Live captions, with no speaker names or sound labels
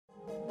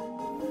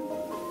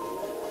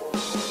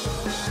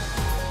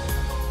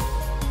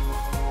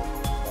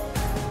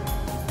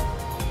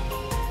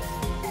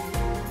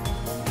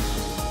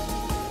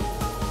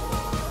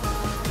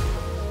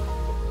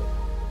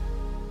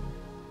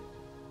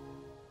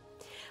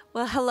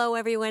Well, hello,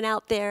 everyone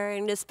out there,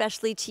 and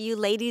especially to you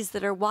ladies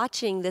that are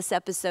watching this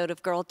episode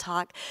of Girl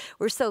Talk.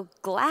 We're so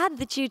glad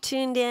that you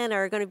tuned in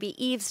or are going to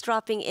be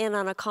eavesdropping in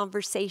on a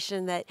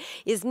conversation that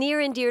is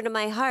near and dear to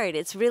my heart.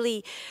 It's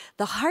really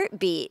the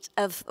heartbeat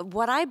of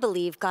what I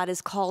believe God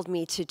has called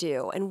me to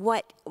do and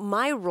what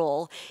my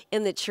role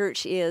in the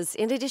church is.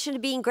 In addition to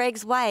being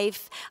Greg's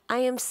wife, I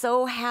am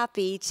so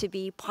happy to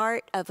be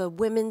part of a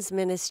women's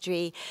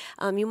ministry.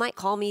 You might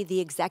call me the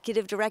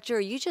executive director, or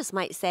you just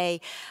might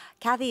say,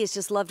 Cathe has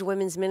just loved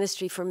women's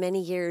ministry for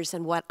many years,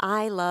 and what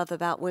I love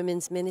about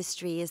women's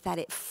ministry is that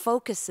it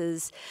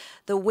focuses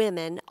the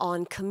women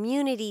on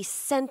community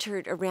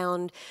centered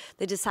around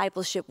the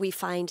discipleship we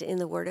find in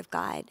the Word of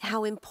God,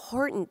 how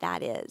important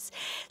that is.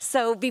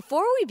 So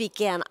before we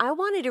begin, I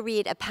wanted to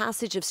read a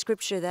passage of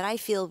Scripture that I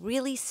feel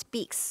really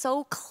speaks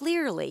so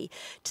clearly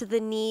to the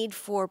need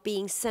for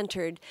being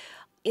centered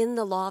in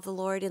the law of the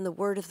Lord, in the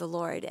word of the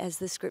Lord, as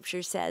the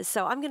scripture says.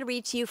 So I'm going to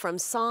read to you from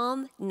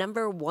Psalm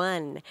number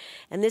 1.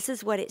 And this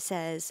is what it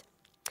says.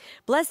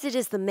 Blessed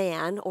is the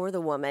man or the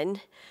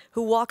woman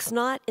who walks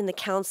not in the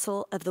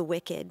counsel of the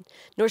wicked,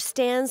 nor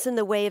stands in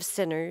the way of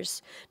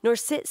sinners, nor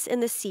sits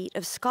in the seat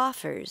of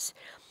scoffers.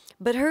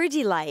 But her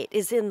delight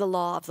is in the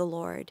law of the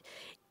Lord,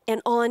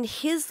 and on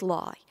his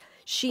law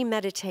she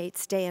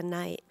meditates day and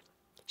night.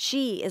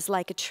 She is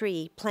like a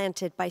tree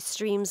planted by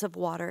streams of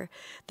water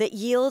that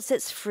yields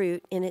its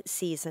fruit in its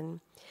season,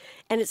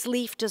 and its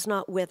leaf does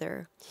not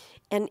wither.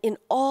 And in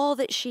all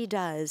that she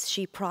does,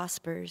 she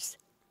prospers.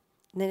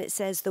 And then it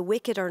says, the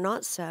wicked are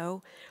not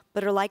so,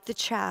 but are like the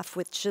chaff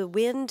which the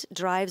wind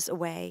drives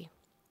away.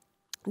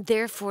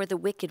 Therefore the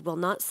wicked will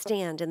not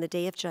stand in the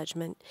day of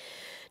judgment,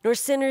 nor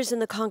sinners in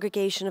the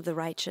congregation of the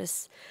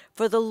righteous.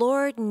 For the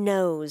Lord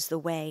knows the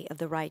way of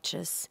the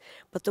righteous,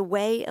 but the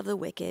way of the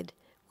wicked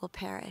will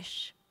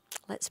perish.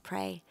 Let's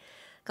pray.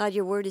 God,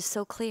 your word is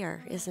so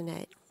clear, isn't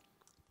it?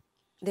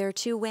 There are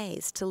two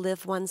ways to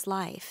live one's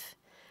life.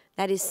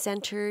 That is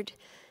centered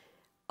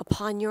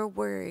upon your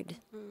word,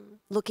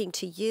 looking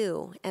to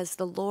you as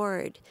the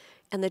Lord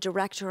and the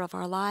director of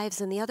our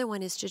lives. And the other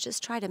one is to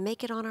just try to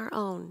make it on our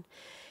own.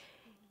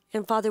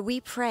 And Father, we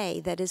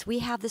pray that as we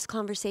have this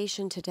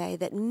conversation today,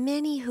 that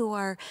many who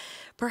are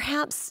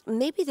perhaps,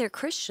 maybe they're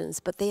Christians,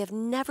 but they have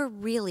never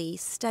really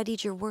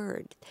studied your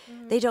word.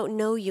 They don't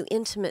know you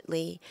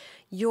intimately.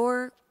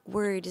 Your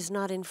word is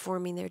not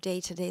informing their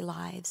day-to-day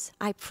lives.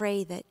 I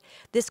pray that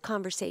this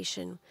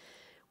conversation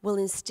will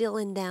instill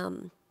in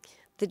them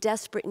the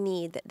desperate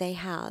need that they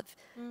have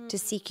to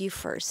seek you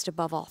first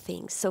above all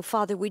things. So,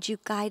 Father, would you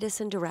guide us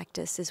and direct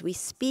us as we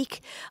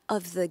speak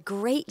of the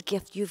great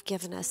gift you've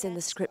given us in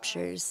the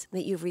scriptures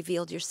that you've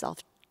revealed yourself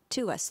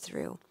to us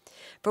through.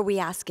 For we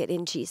ask it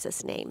in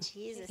Jesus' name.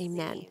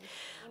 Amen.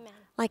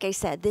 Like I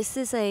said, this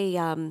is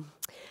a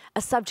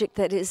subject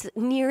that is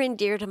near and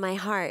dear to my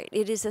heart.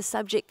 It is a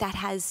subject that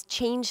has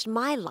changed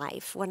my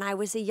life when I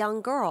was a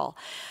young girl.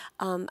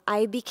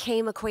 I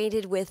became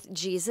acquainted with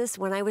Jesus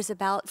when I was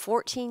about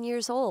 14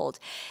 years old.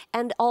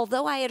 And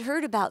although I had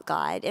heard about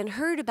God and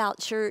heard about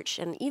church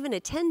and even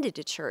attended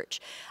a church,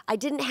 I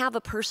didn't have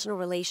a personal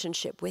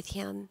relationship with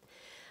him.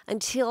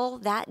 Until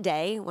that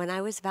day, when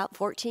I was about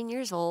 14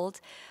 years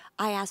old,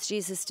 I asked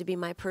Jesus to be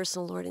my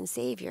personal Lord and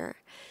Savior.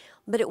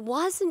 But it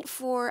wasn't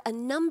for a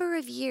number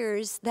of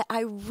years that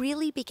I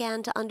really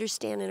began to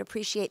understand and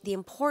appreciate the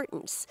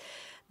importance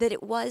that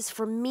it was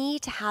for me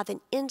to have an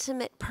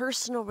intimate,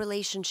 personal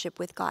relationship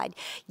with God.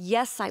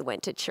 Yes, I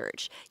went to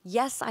church.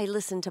 Yes, I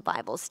listened to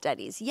Bible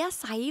studies.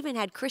 Yes, I even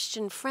had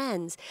Christian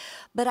friends.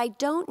 But I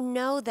don't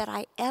know that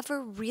I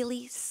ever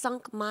really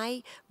sunk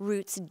my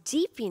roots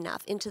deep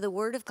enough into the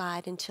Word of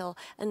God until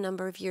a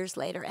number of years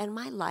later. And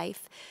my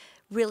life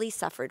really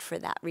suffered for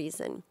that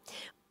reason.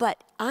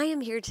 But I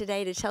am here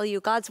today to tell you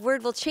God's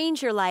word will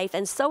change your life,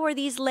 and so are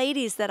these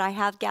ladies that I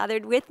have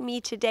gathered with me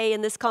today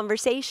in this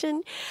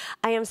conversation.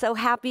 I am so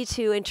happy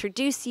to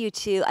introduce you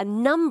to a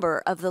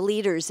number of the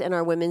leaders in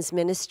our women's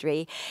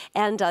ministry.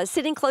 And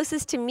sitting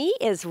closest to me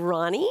is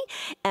Roni.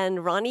 And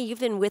Roni,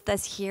 you've been with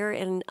us here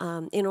in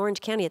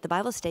Orange County at the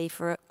Bible Study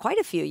for quite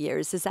a few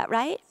years. Is that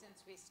right?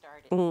 Since we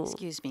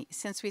started,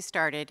 since we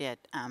started at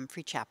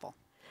Free Chapel.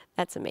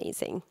 That's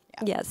amazing.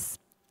 Yeah. Yes.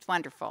 It's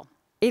wonderful.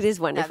 It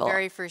is wonderful. That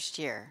very first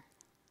year.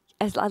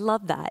 I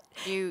love that.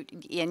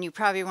 And you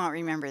probably won't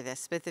remember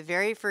this, but the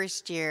very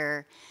first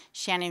year,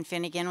 Shannon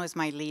Finnegan was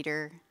my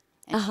leader,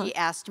 and she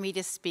asked me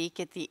to speak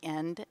at the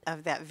end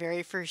of that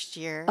very first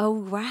year. Oh,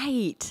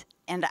 right.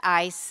 And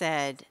I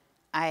said,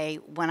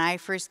 when I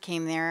first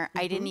came there,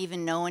 I didn't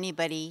even know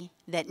anybody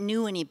that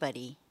knew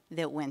anybody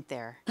that went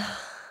there.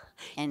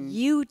 And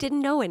you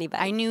didn't know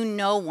anybody? I knew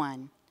no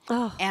one.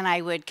 Oh. And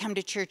I would come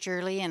to church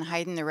early and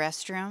hide in the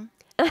restroom.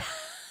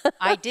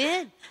 I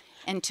did,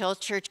 until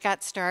church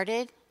got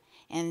started,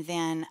 and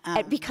then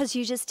because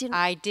you just didn't.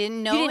 I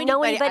didn't know you didn't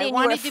know anybody. I and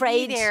wanted you were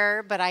afraid to be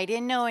there, but I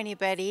didn't know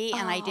anybody,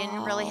 and I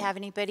didn't really Oh. have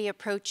anybody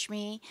approach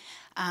me.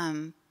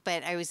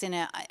 But I was in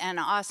an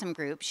awesome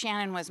group.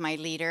 Shannon was my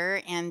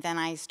leader, and then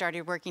I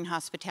started working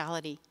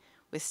hospitality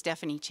with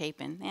Stephanie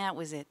Chapin. That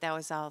was it. That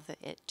was all that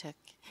it took.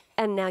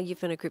 And now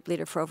you've been a group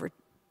leader for over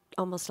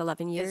almost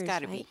 11 years, It's got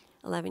to right?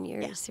 be. 11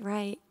 years,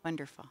 right.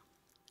 Wonderful.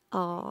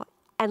 Oh,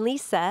 and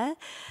Lisa,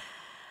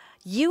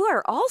 you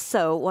are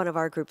also one of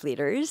our group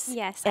leaders.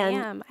 Yes, I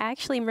am. I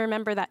actually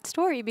remember that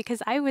story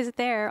because I was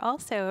there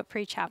also at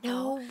pre-chapel.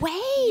 No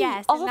way.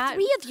 Yes. All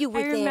three of you were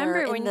I there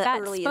remember in when the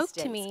that earliest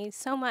spoke to days. me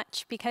so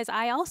much because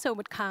I also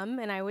would come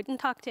and I wouldn't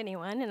talk to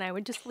anyone and I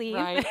would just leave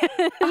Right.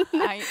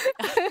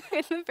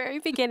 in the very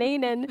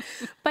beginning.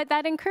 But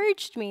that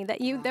encouraged me that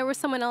there was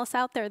someone else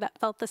out there that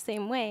felt the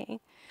same way.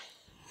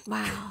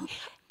 Wow.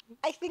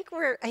 I think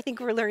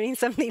we're learning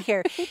something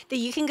here, that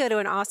you can go to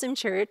an awesome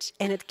church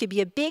and it could be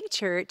a big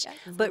church,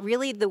 but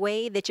really the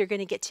way that you're going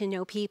to get to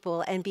know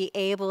people and be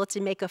able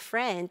to make a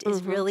friend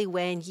is really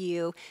when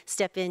you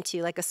step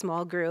into like a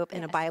small group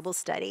and a Bible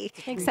study.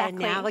 Exactly. And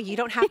now you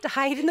don't have to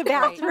hide in the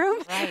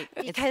bathroom Right.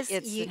 because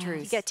It's you the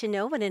truth. get to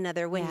know one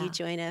another when Yeah. you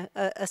join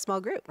a small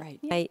group.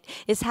 Right. Right.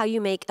 It's how you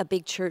make a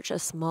big church a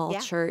small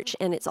church,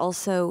 and it's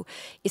also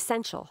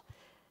essential.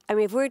 I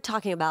mean, if we're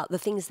talking about the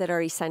things that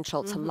are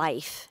essential to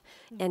life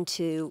and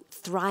to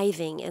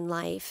thriving in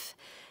life,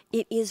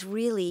 it is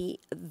really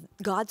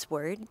God's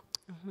word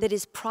that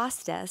is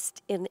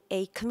processed in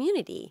a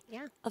community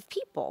of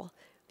people,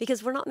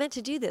 because we're not meant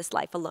to do this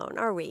life alone,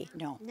 are we?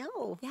 No.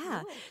 No.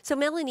 Yeah. So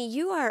Melanie,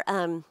 you are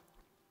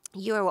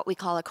what we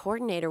call a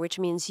coordinator, which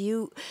means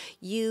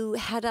you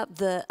head up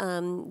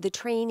the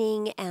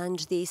training and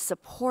the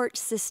support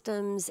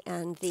systems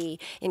and the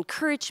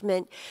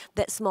encouragement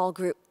that small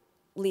group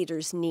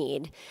leaders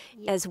need,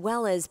 as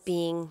well as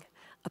being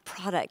a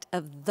product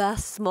of the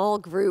small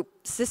group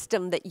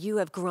system that you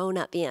have grown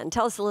up in.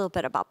 Tell us a little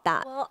bit about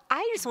that. Well,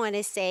 I just want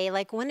to say,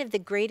 like, one of the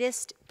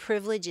greatest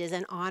privileges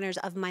and honors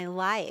of my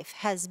life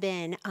has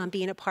been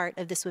being a part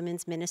of this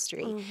women's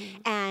ministry.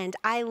 And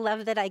I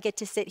love that I get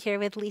to sit here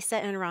with Lisa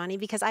and Roni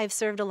because I've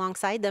served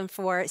alongside them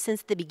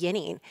since the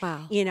beginning.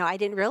 Wow. You know, I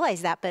didn't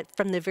realize that, but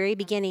from the very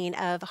beginning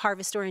of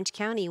Harvest Orange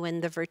County when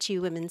the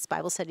Virtue Women's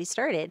Bible Study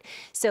started.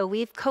 So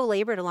we've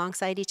co-labored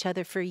alongside each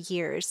other for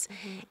years.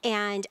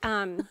 And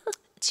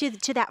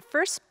to that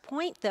first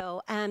point,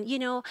 though, you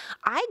know,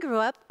 I grew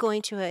up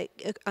going to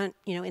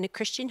in a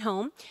Christian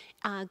home,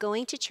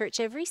 going to church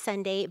every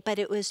Sunday, but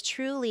it was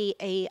truly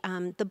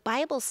the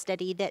Bible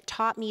study that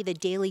taught me the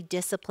daily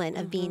discipline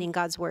of being in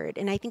God's Word.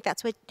 And I think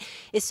that's what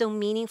is so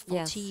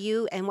meaningful to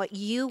you and what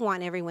you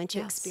want everyone to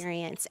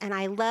experience. And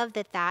I love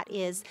that that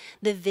is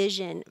the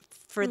vision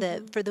for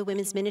the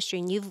women's ministry,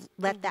 and you've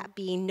let that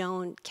be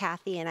known,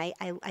 Cathe. And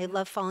I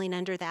love falling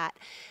under that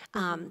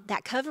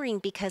that covering,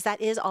 because that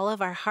is all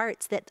of our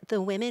hearts, that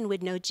the women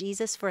would know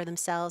Jesus for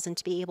themselves and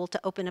to be able to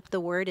open up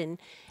the Word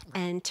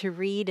and to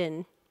read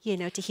and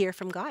to hear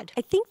from God.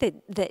 I think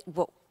that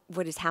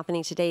what is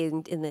happening today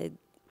in the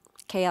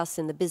chaos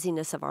and the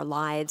busyness of our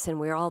lives, and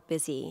we're all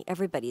busy.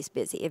 Everybody's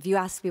busy. If you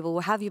ask people,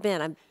 well, how have you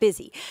been? I'm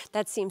busy.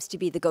 That seems to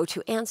be the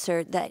go-to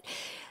answer. That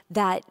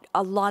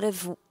a lot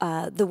of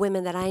the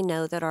women that I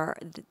know that are,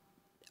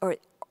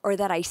 or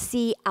that I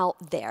see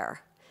out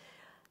there,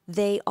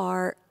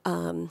 they're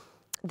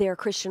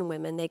Christian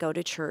women. They go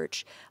to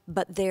church,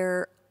 but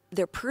their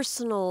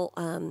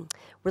personal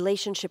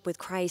relationship with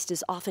Christ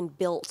is often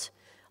built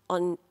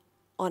on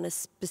a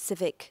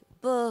specific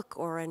book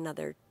or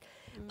another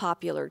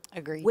popular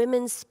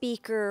women's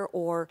speaker,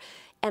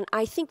 and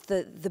I think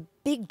the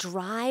big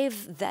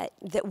drive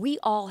that we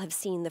all have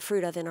seen the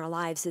fruit of in our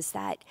lives is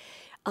that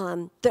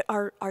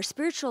our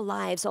spiritual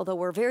lives, although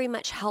we're very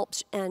much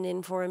helped and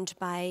informed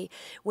by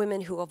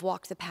women who have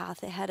walked the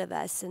path ahead of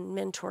us and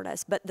mentored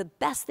us, but the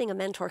best thing a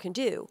mentor can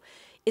do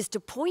is to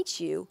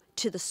point you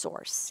to the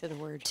source, To the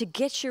Word. to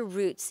get your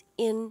roots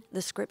in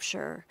the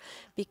Scripture,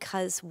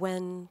 because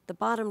when the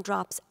bottom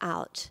drops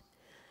out,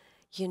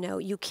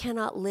 you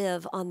cannot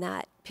live on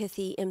that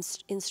pithy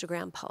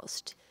Instagram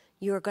post.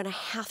 You're going to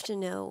have to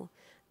know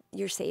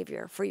your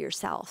Savior for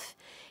yourself.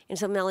 And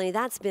so, Melanie,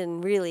 that's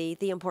been really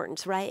the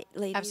importance, right,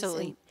 ladies?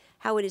 Absolutely. And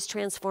how it has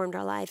transformed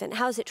our life. And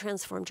how has it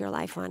transformed your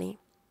life, Roni?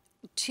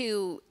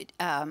 To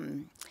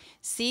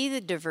see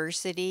the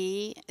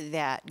diversity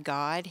that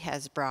God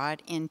has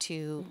brought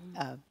into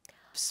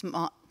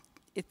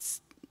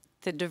it's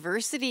the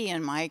diversity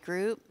in my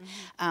group.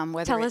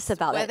 Tell us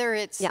about it. Whether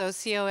it's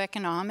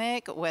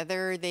socioeconomic,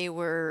 whether they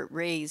were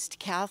raised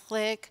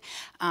Catholic,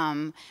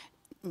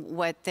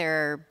 what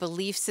their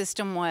belief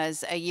system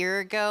was a year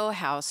ago,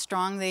 how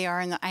strong they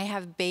are. And I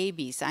have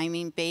babies. I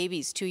mean,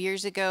 babies. 2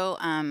 years ago,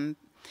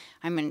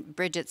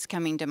 Bridget's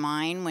coming to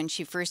mind. When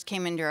she first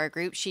came into our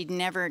group,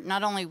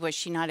 not only was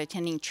she not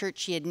attending church,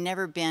 she had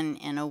never been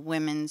in a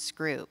women's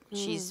group.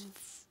 She's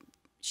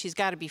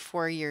got to be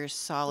 4 years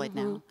solid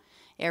now.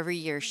 Every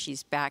year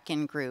she's back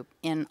in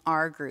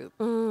our group,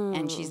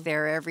 and she's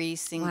there every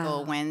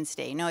single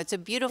Wednesday. No, it's a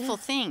beautiful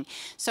thing.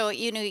 So,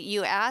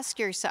 you ask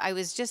yourself, I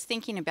was just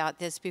thinking about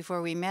this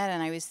before we met,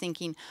 and I was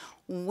thinking,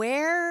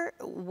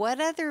 what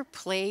other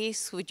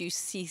place would you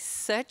see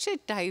such a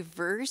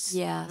diverse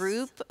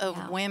group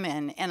of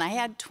women? And I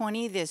had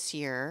 20 this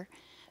year.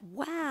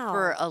 Wow.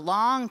 for a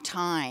long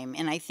time.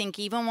 And I think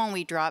even when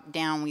we dropped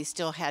down, we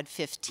still had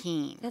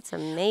 15. That's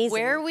amazing.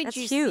 Where would That's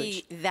you huge.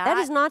 see that? That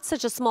is not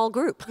such a small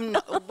group.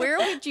 No, where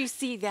would you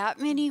see that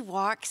many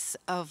walks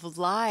of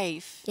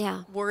life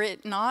Yeah. were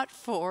it not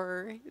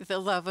for the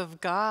love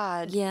of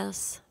God?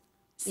 Yes.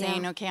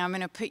 Saying, okay, I'm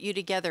going to put you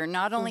together.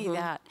 Not only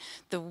that,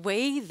 the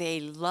way they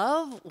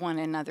love one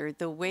another,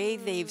 the way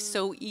they've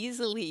so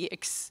easily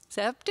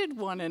accepted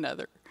one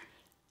another.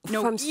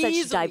 From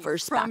such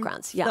diverse from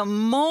backgrounds, yeah. The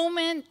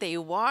moment they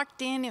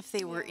walked in, if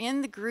they were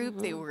in the group,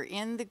 they were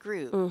in the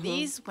group.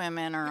 These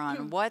women are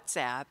on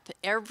WhatsApp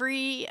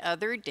every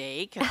other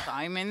day, because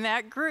I'm in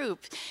that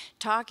group,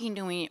 talking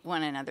to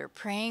one another,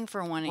 praying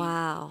for one another,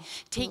 Wow.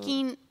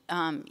 taking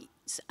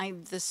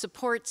the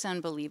support's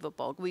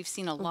unbelievable. We've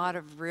seen a lot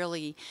of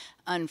really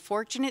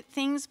unfortunate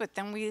things, but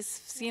then we've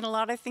seen a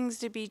lot of things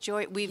to be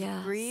joy. We've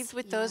grieved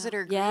with those that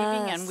are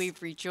grieving, and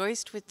we've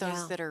rejoiced with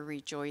those that are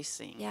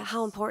rejoicing. Yeah,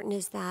 how important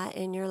is that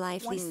in your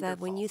life, Lisa,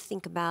 when you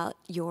think about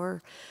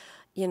your,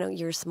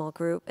 your small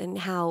group, and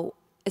how,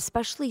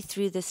 especially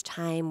through this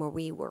time where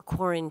we were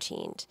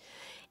quarantined,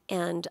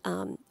 and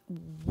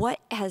what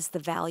has the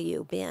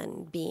value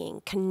been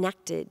being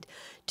connected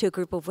to a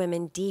group of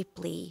women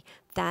deeply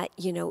that,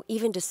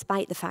 even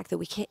despite the fact that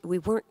we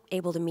weren't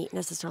able to meet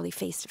necessarily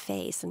face to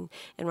face, and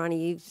Roni,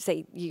 you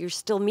say you're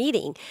still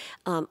meeting.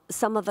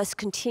 Some of us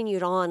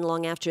continued on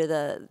long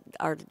after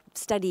our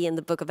study in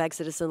the book of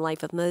Exodus and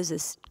life of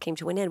Moses came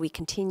to an end. We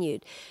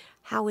continued.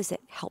 How has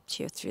it helped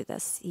you through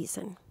this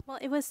season? Well,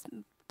 it was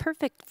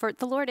perfect. For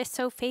the Lord is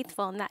so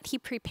faithful in that He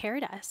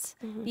prepared us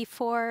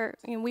before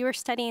we were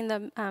studying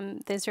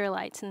the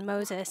Israelites and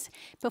Moses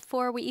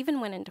before we even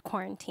went into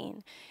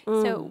quarantine.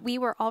 So we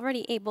were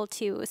already able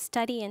to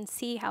study and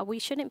see how we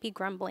shouldn't be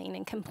grumbling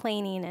and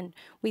complaining, and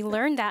we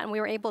learned that, and we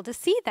were able to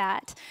see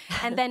that,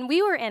 and then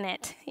we were in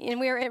it,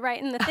 and we were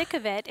right in the thick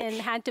of it, and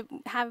had to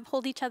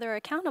hold each other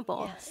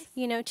accountable,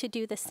 to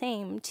do the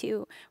same,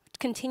 to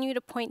continue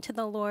to point to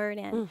the Lord,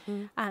 and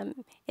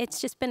it's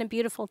just been a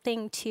beautiful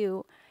thing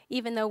to,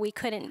 even though we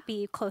couldn't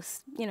be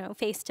close,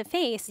 face to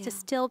face, to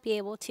still be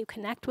able to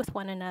connect with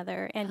one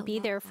another and be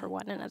there for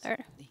one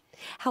another.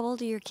 How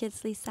old are your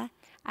kids, Lisa?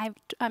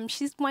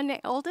 She's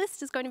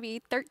oldest is going to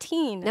be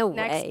 13 No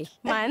next way.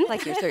 month.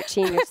 Like you're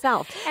 13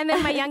 yourself. And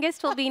then my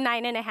youngest will be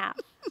 9.5.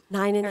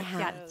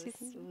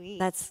 9.5.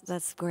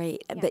 That's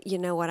great. Yeah. But you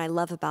know what I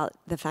love about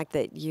the fact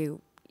that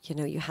you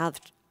have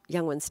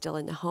young ones still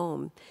in the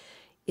home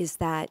is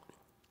that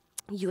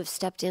you have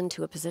stepped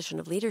into a position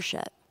of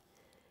leadership.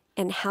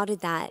 And how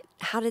did that,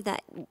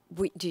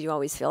 do you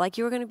always feel like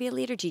you were going to be a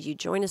leader? Did you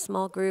join a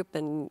small group?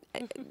 And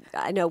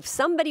I know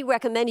somebody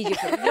recommended you.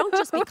 You don't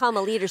just become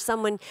a leader.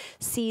 Someone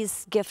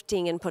sees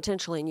gifting and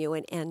potential in you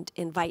and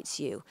invites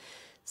you.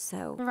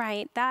 So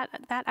Right. That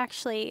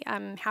actually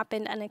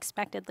happened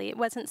unexpectedly. It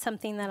wasn't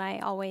something that I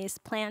always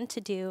planned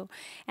to do.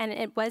 And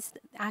it was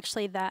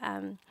actually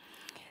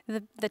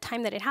the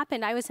time that it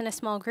happened, I was in a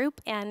small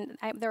group, and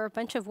there were a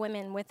bunch of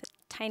women with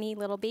tiny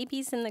little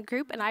babies in the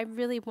group, and I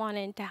really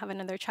wanted to have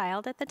another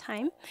child at the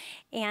time.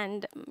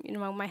 And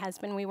my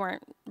husband, we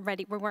weren't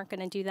ready. We weren't going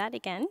to do that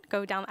again.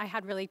 Go down. I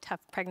had really tough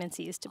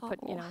pregnancies to put,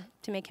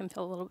 to make him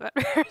feel a little bit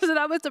better. So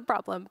that was a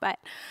problem. But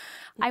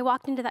I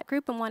walked into that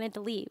group and wanted to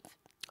leave.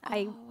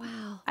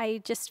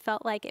 I just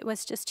felt like it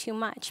was just too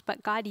much,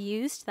 but God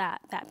used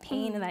that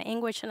pain and that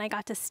anguish, and I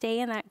got to stay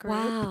in that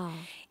group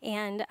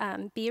and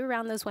be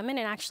around those women.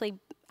 And actually,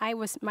 I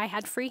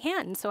had free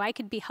hands, so I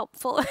could be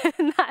helpful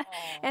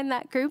in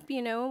that group.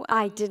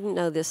 I didn't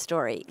know this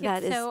story.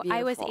 That is so beautiful.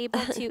 I was able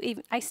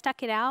to. I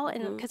stuck it out,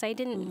 and because I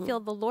didn't feel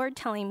the Lord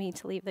telling me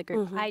to leave the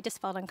group, I just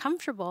felt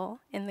uncomfortable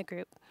in the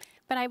group.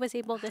 But I was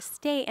able to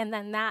stay, and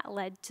then that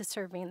led to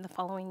serving the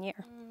following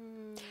year.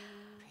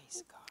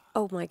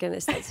 Oh my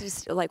goodness, that's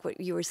just like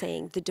what you were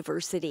saying, the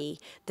diversity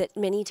that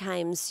many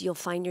times you'll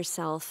find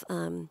yourself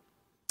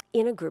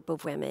in a group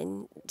of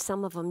women.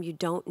 Some of them you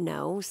don't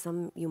know,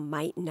 some you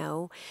might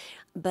know.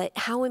 But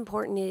how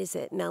important is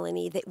it,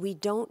 Melanie, that we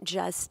don't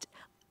just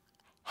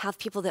have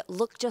people that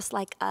look just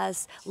like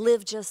us,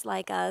 live just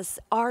like us,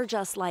 are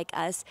just like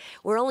us.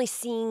 We're only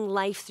seeing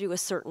life through a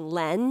certain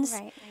lens.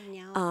 Right, I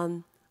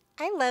know.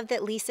 I love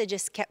that Lisa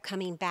just kept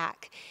coming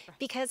back,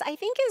 because I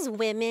think as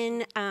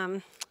women,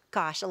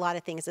 gosh, a lot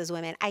of things as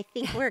women. I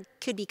think we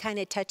could be kind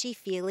of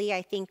touchy-feely.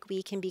 I think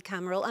we can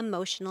become real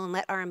emotional and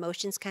let our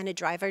emotions kind of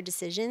drive our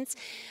decisions.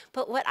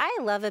 But what I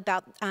love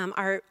about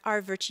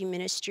our virtue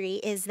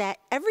ministry is that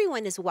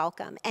everyone is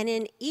welcome. And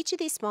in each of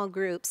these small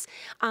groups,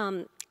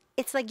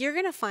 it's like you're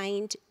going to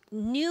find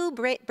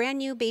brand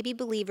new baby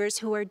believers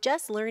who are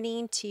just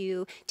learning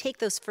to take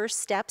those first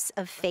steps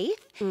of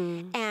faith.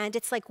 And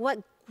it's like,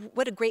 what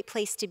what a great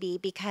place to be,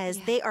 because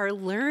they are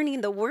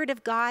learning the Word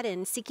of God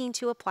and seeking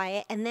to apply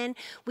it. And then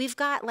we've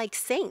got like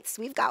saints.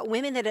 We've got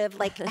women that have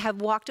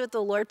have walked with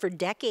the Lord for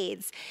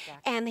decades,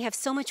 and they have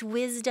so much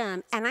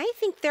wisdom. And I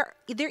think they're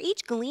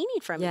each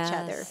gleaning from each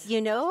other,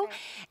 you know?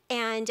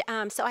 And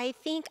so I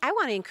think I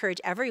want to encourage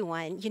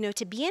everyone, you know,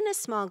 to be in a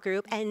small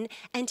group and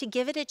to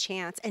give it a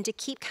chance and to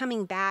keep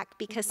coming back,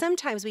 because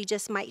sometimes we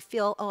just might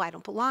feel, oh, I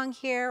don't belong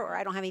here, or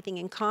I don't have anything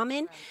in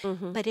common.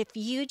 But if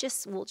you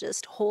will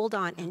just hold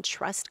on and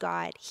trust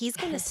God, He's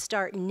going to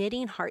start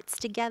knitting hearts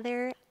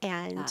together.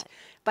 And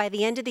by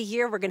the end of the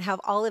year, we're going to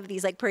have all of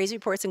these like praise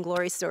reports and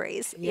glory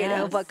stories, you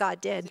know, what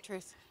God did. The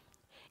truth.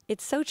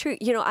 It's so true.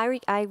 You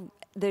know,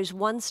 there's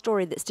one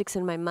story that sticks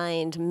in my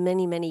mind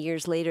many, many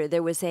years later.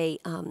 There was a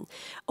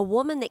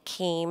woman that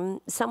came.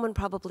 Someone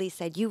probably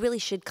said, you really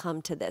should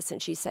come to this.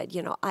 And she said,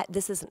 you know,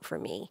 this isn't for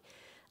me.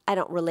 I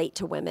don't relate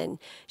to women.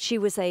 She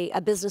was a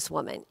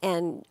businesswoman,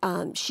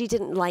 and she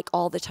didn't like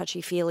all the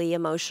touchy-feely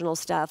emotional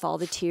stuff, all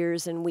the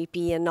tears and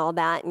weepy and all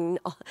that, and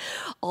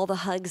all the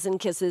hugs and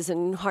kisses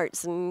and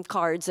hearts and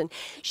cards. And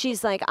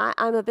she's like,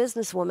 I'm a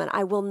businesswoman.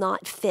 I will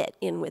not fit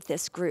in with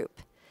this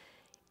group.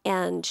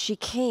 And she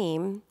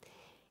came,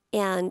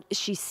 and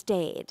she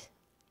stayed,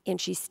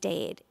 and she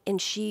stayed, and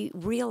she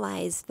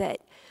realized that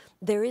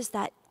there is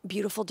that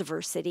beautiful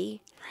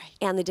diversity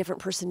and the different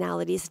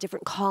personalities,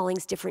 different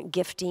callings, different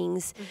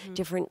giftings,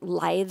 different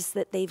lives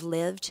that they've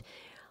lived.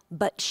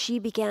 But she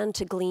began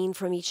to glean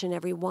from each and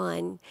every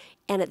one.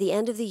 And at the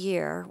end of the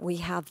year, we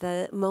have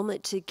the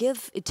moment to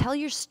tell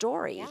your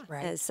story.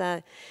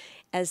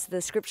 As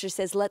the scripture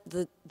says, let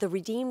the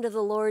redeemed of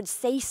the Lord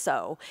say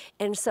so.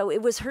 And so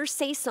it was her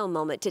say-so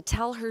moment to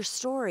tell her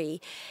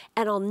story.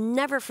 And I'll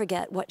never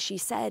forget what she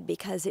said,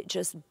 because it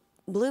just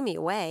blew me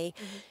away.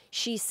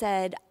 She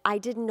said, I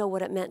didn't know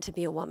what it meant to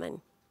be a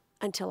woman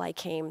until I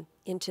came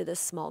into this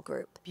small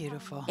group.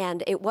 Beautiful.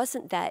 And it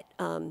wasn't that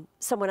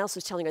someone else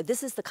was telling her,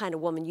 this is the kind of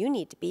woman you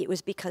need to be. It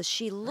was because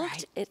she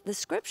looked at the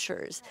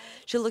scriptures.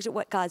 She looked at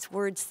what God's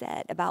word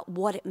said about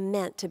what it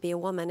meant to be a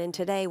woman. And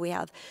today we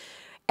have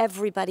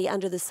everybody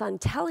under the sun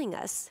telling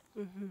us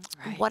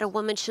what a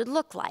woman should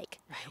look like,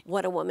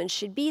 what a woman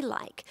should be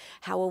like,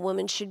 how a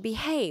woman should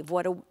behave,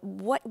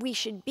 what we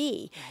should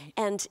be.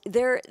 And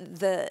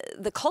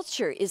the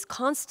culture is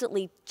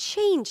constantly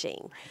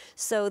changing.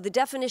 So the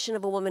definition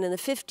of a woman in the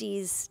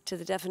 50s to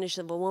the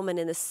definition of a woman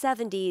in the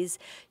 70s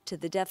to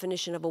the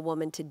definition of a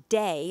woman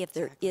today, if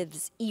there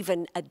is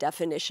even a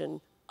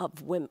definition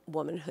of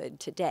womanhood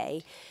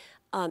today,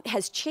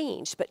 has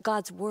changed. But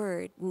God's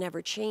word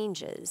never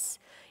changes.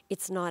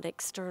 It's not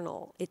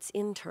external, it's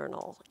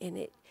internal,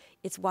 and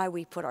it's why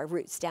we put our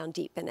roots down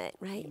deep in it,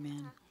 right?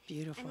 Amen.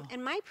 Beautiful.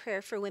 And my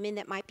prayer for women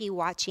that might be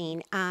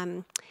watching,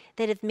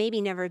 that have maybe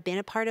never been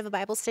a part of a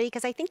Bible study,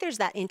 because I think there's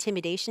that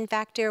intimidation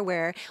factor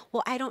where,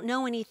 well, I don't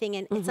know anything,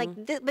 and it's like,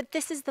 but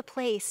this is the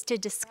place to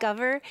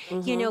discover,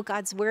 you know,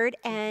 God's word,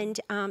 and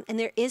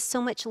there is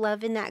so much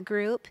love in that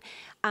group.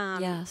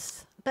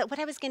 Yes. But what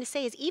I was going to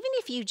say is, even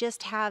if you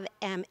just have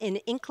an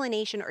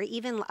inclination, or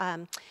even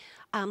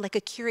like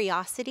a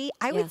curiosity,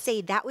 I would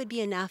say that would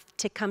be enough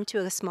to come to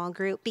a small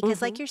group,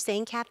 because like you're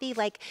saying, Cathe,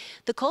 like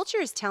the culture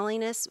is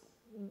telling us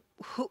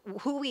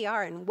who we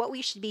are and what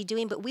we should be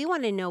doing, but we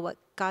want to know what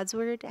God's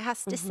word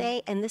has to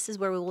say, and this is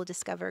where we will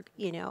discover,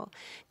 you know,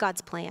 God's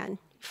plan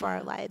for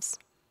our lives.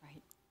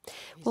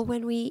 Well,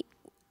 when we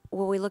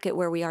look at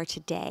where we are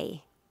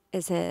today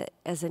as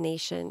a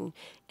nation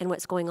and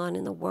what's going on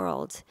in the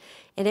world,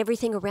 and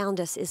everything around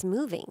us is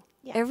moving.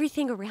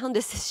 Everything around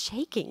us is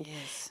shaking.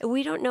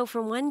 We don't know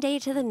from one day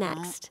to the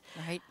next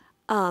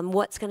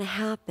what's going to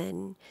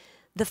happen.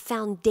 The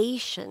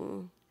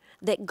foundation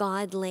that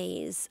God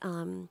lays,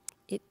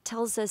 it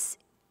tells us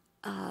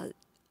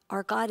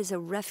our God is a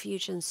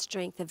refuge and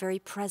strength, a very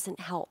present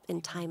help in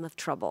time of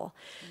trouble.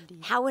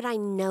 How would I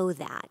know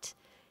that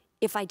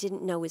if I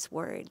didn't know His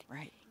word?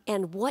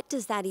 And what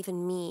does that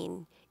even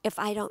mean if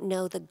I don't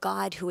know the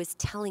God who is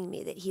telling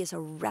me that He is a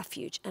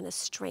refuge and a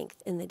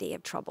strength in the day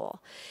of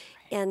trouble?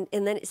 And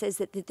then it says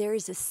that there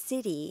is a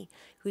city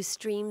whose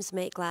streams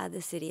make glad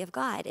the city of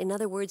God. In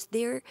other words,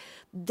 there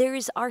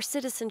is our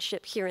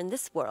citizenship here in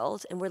this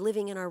world, and we're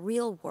living in our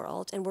real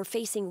world, and we're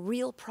facing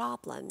real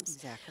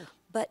problems.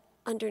 But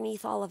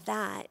underneath all of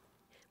that,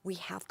 we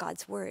have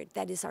God's word.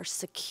 That is our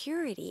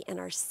security and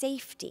our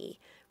safety,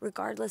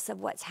 regardless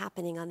of what's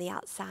happening on the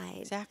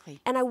outside.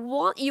 And I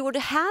want you to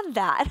have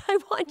that. I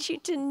want you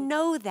to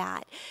know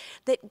that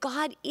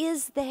God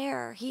is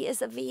there. He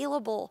is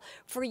available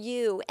for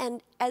you.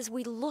 And as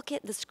we look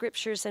at the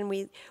scriptures and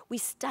we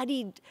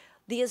studied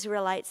the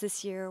Israelites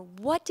this year,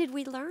 what did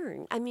we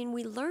learn? I mean,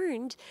 we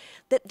learned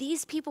that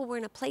these people were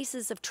in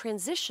places of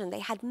transition. They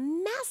had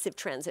massive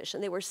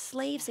transition. They were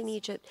slaves in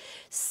Egypt,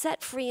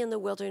 set free in the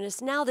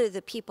wilderness. Now they're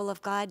the people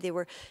of God. They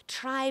were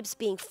tribes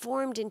being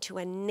formed into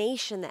a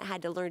nation that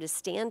had to learn to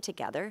stand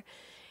together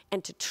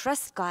and to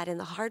trust God in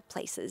the hard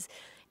places.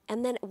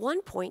 And then at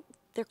one point,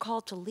 they're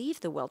called to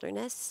leave the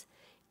wilderness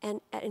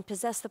and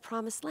possess the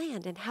promised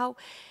land. And how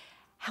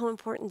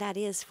important that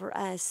is for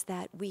us,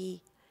 that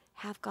we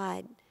have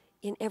God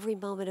in every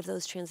moment of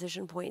those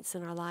transition points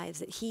in our lives,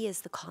 that he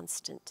is the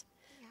constant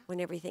when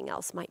everything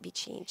else might be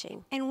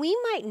changing. And we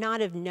might not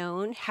have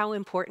known how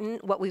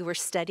important what we were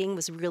studying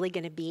was really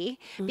going to be,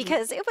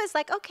 because it was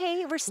like,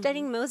 okay, we're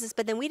studying Moses,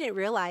 but then we didn't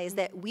realize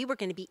that we were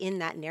going to be in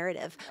that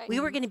narrative. We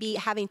were going to be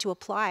having to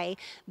apply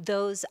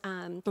those,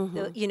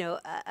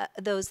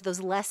 those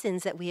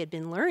lessons that we had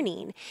been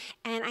learning.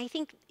 And I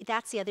think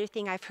that's the other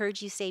thing I've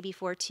heard you say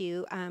before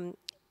too,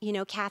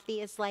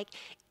 Cathe, is like,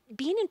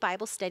 being in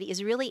Bible study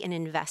is really an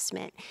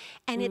investment.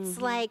 And it's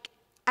like,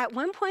 at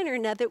one point or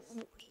another,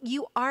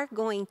 you are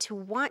going to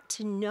want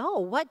to know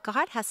what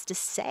God has to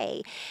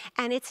say.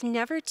 And it's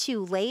never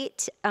too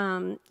late,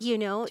 to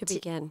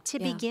begin.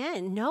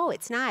 Begin. No,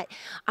 it's not.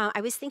 I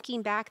was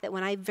thinking back that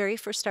when I very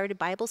first started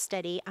Bible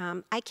study,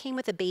 I came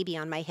with a baby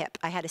on my hip.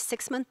 I had a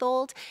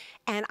 6-month-old,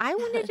 and I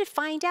wanted to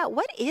find out,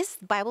 what is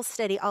Bible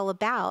study all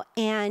about?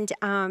 And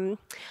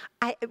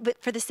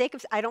but for the sake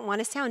of, I don't want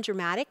to sound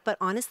dramatic, but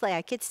honestly,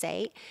 I could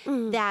say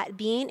that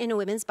being in a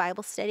women's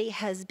Bible study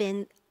has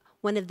been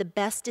one of the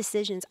best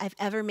decisions I've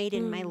ever made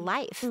in my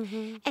life.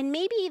 And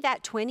maybe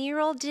that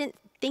 20-year-old didn't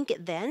think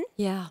it then,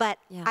 but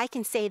I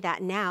can say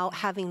that now,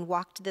 having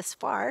walked this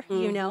far,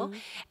 And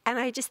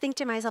I just think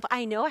to myself,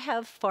 I know I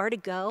have far to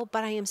go,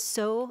 but I am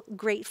so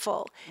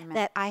grateful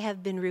that I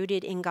have been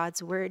rooted in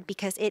God's word,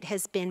 because it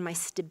has been my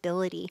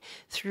stability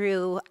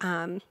through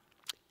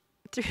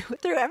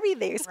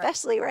everything,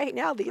 especially right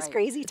now, these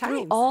crazy times.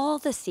 Through all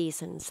the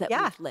seasons that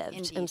we've lived.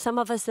 Indeed. And some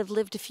of us have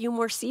lived a few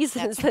more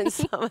seasons than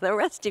some of the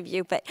rest of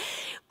you, but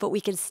we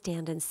can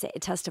stand and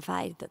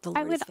testify that the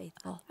Lord is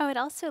faithful. I would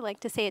also like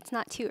to say it's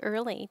not too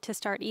early to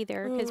start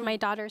either, because my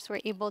daughters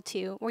were able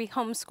to, we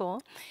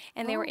homeschool,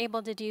 and they were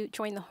able to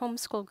join the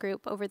homeschool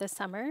group over the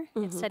summer,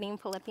 studying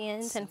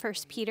Philippians and 1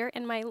 Peter.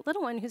 And my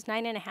little one, who's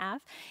 9.5,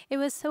 it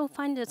was so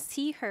fun to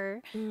see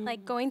her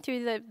like going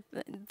through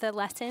the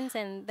lessons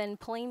and then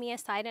pulling me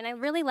aside, and I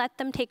really let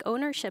them take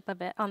ownership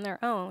of it on their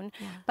own.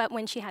 But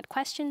when she had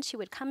questions, she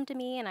would come to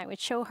me, and I would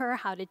show her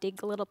how to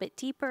dig a little bit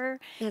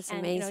deeper. That's and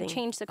amazing.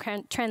 Change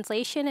the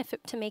translation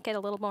to make it a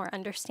little more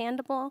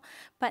understandable.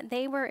 But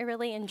they were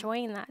really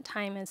enjoying that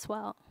time as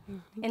well.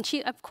 And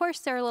of course,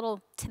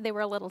 they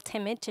were a little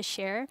timid to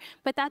share,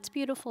 but that's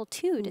beautiful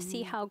too, to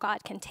see how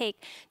God can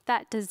take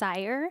that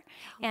desire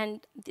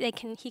and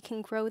he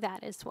can grow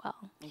that as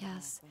well.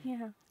 Yes.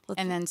 Yeah.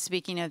 And then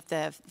speaking of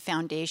the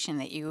foundation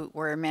that you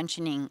were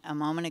mentioning a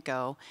moment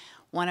ago,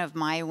 one of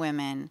my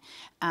women,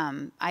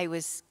 our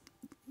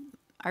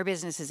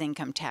business is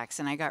income tax,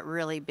 and I got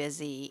really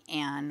busy,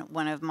 and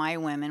one of my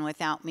women,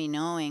 without me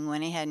knowing,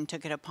 went ahead and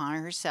took it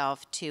upon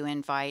herself to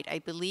invite, I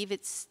believe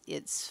it's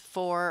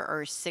 4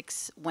 or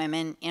 6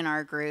 women in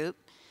our group,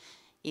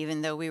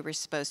 even though we were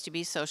supposed to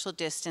be social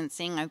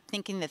distancing. I'm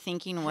thinking the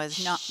thinking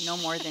was no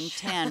more than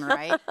 10,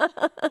 right?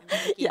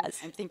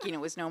 Yes. I'm thinking it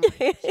was no more.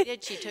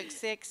 She took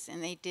 6,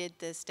 and they did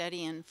the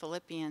study in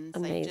Philippians.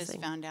 Amazing. I just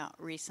found out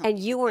recently. And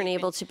you weren't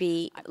able to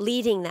be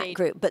leading that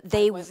group, but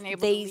they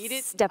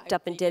stepped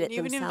up and did it themselves. They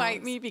didn't even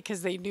invite me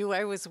because they knew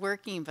I was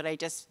working, but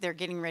they're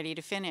getting ready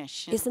to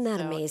finish. Isn't that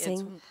amazing?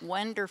 It's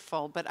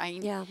wonderful, but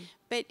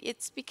But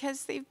it's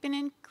because they've been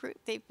in group,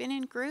 they've been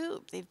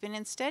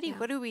in study.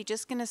 What, are we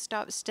just going to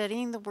stop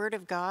studying the Word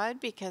of God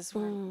because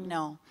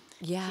no?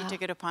 She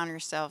took it upon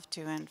herself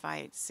to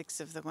invite 6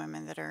 of the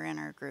women that are in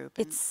our group.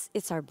 It's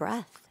our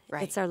breath.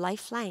 Right. It's our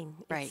lifeline.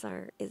 Right.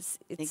 It's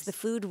the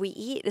food we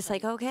eat. It's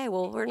like, okay,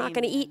 well, we're not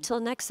going to eat till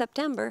next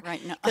September.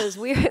 Right. No. Because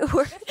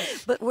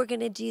but we're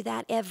going to do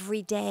that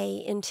every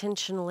day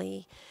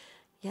intentionally.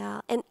 Yeah.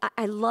 And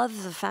I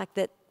love the fact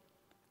that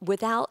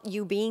without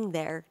you being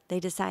there, they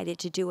decided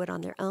to do it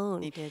on their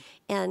own. They did.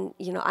 And,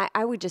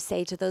 I would just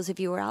say to those of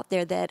you who are out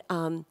there that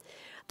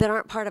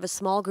aren't part of a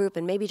small group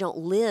and maybe don't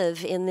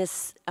live in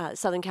this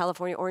Southern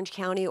California, Orange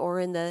County, or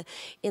in the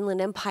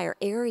Inland Empire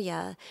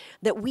area,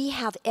 that we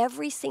have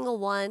every single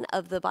one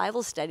of the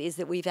Bible studies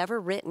that we've ever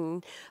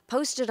written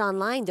posted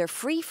online. They're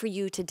free for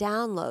you to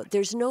download.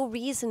 There's no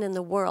reason in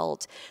the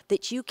world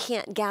that you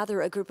can't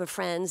gather a group of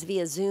friends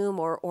via Zoom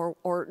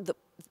or the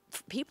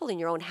people in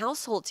your own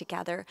household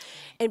together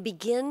and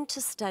begin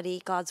to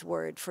study God's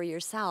Word for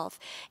yourself.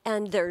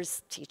 And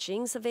there's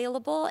teachings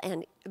available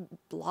and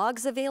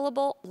blogs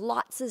available.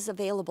 Lots is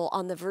available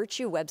on the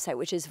Virtue website,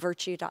 which is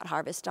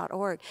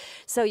virtue.harvest.org.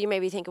 So you may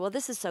be thinking, well,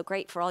 this is so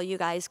great for all you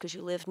guys because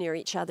you live near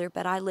each other,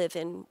 but I live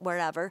in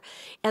wherever,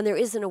 and there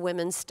isn't a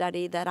women's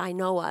study that I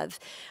know of.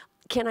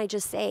 Can I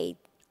just say,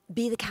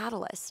 be the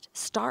catalyst,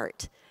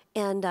 start.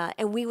 And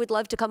we would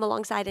love to come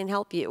alongside and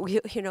help you.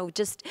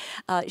 Just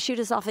shoot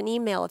us off an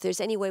email if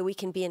there's any way we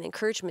can be an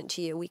encouragement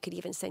to you. We could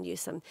even send you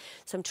some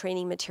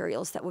training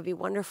materials. That would be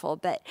wonderful.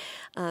 But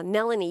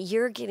Melanie,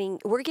 we're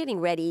getting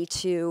ready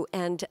to,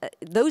 and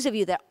those of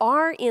you that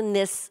are in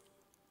this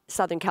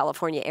Southern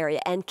California area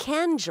and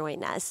can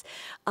join us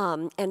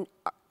and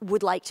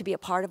would like to be a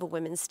part of a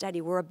women's study,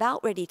 we're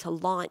about ready to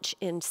launch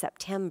in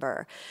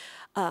September.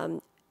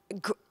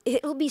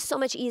 it'll be so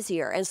much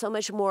easier and so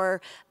much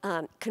more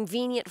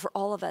convenient for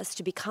all of us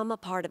to become a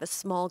part of a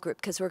small group,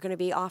 because we're going to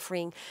be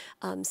offering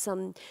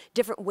some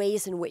different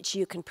ways in which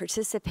you can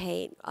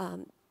participate.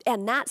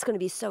 And that's going to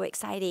be so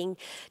exciting.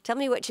 Tell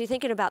me what you're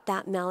thinking about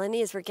that,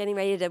 Melanie, as we're getting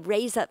ready to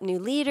raise up new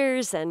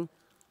leaders. And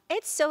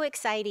it's so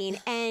exciting.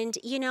 And,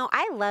 you know,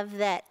 I love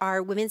that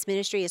our women's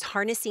ministry is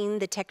harnessing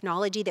the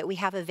technology that we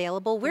have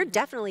available. We're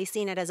definitely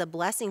seeing it as a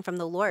blessing from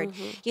the Lord.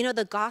 You know,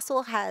 the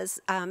gospel has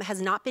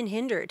not been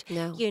hindered.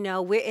 No. You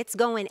know, it's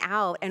going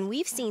out. And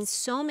we've seen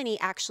so many,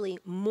 actually,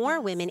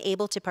 more women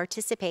able to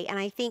participate. And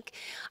I think,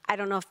 I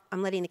don't know if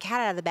I'm letting the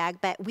cat out of the bag,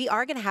 but we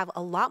are going to have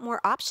a lot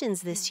more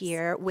options this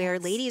year where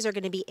ladies are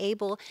going to be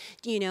able,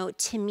 you know,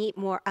 to meet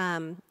more,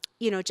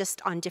 you know,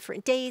 just on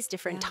different days,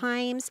 different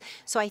times.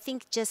 So I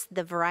think just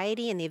the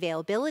variety and the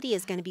availability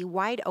is going to be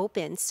wide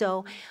open.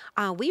 So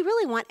we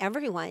really want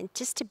everyone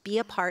just to be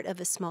a part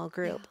of a small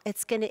group.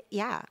 It's going to,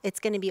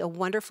 it's going to be a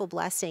wonderful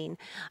blessing.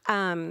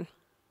 I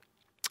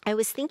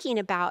was thinking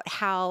about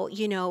how,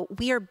 you know,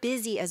 we are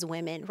busy as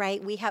women,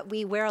 right?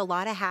 We wear a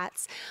lot of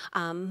hats,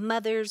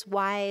 mothers,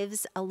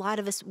 wives, a lot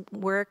of us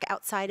work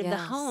outside of the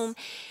home.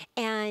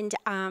 And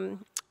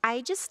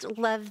I just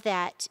love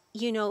that,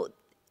 you know,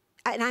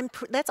 and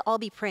let's all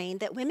be praying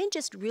that women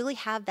just really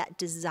have that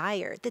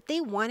desire, that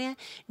they want to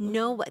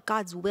know what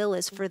God's will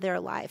is for their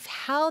life,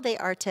 how they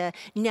are to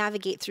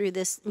navigate through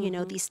this, you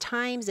know, these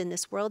times in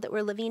this world that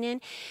we're living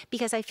in.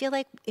 Because I feel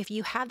like if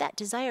you have that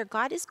desire,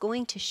 God is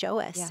going to show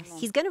us. Yes.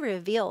 He's going to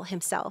reveal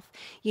himself,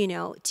 you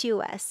know,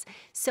 to us.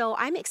 So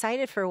I'm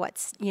excited for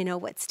what's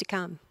to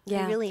come.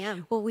 I really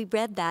am. Well, we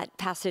read that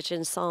passage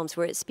in Psalms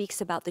where it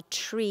speaks about the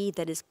tree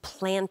that is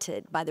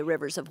planted by the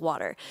rivers of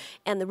water.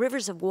 And the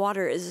rivers of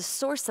water is a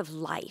source of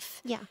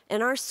life. Yeah.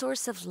 And our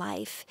source of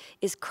life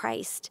is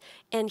Christ.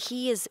 And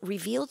he is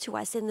revealed to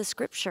us in the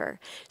scripture.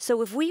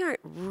 So if we aren't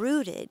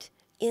rooted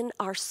in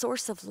our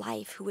source of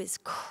life, who is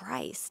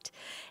Christ,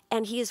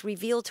 and he is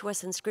revealed to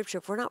us in scripture,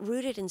 if we're not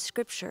rooted in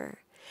scripture,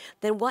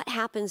 then what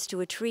happens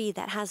to a tree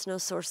that has no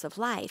source of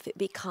life? It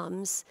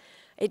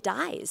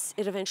dies.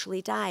 It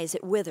eventually dies.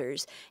 It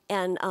withers.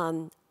 And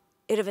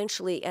it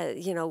eventually,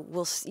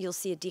 you'll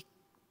see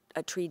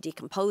a tree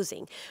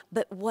decomposing.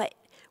 But what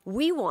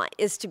we want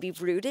is to be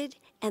rooted,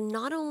 and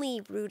not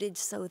only rooted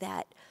so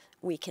that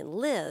we can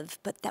live,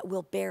 but that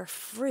we'll bear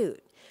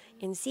fruit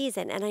in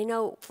season. And I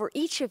know for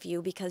each of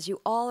you, because you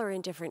all are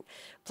in different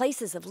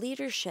places of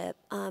leadership,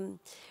 how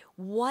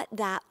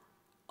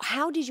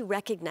did you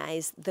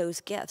recognize those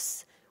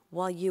gifts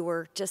while you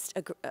were just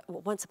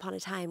once upon a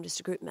time just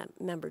a group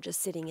member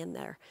just sitting in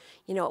there?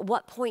 You know, at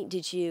what point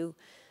did you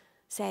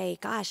say,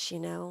 gosh, you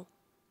know,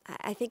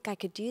 I think I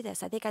could do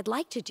this. I think I'd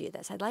like to do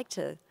this. I'd like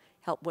to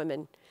help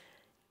women.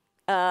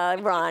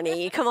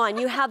 Roni, come on.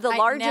 You have the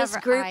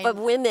largest group of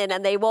women,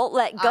 and they won't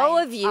let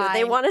go of you.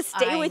 They want to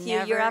stay with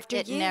you year after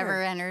year. It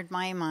never entered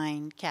my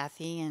mind,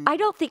 Cathe. And I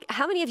don't think,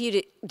 how many of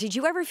you did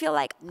you ever feel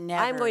like,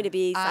 I'm going to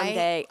be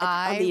someday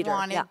a leader? I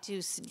wanted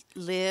to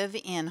live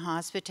in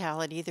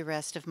hospitality the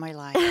rest of my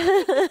life.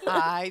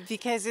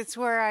 Because it's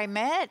where I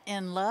met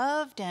and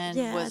loved and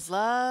was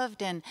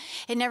loved, and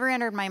it never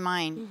entered my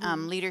mind.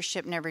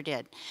 Leadership never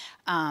did.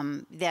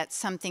 That's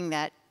something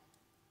that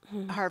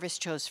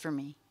Harvest chose for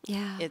me.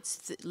 Yeah.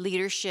 It's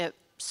leadership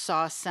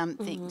saw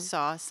something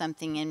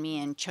in me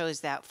and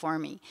chose that for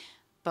me.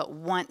 But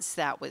once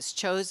that was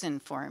chosen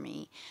for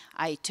me,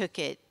 I took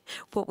it.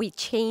 Well, we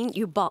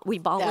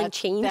balled and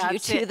changed you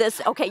to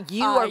this. Okay,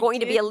 you are going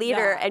to be a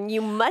leader, and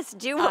you must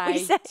do what we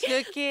said.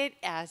 I took it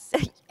as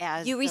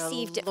you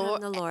received it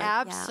from the Lord.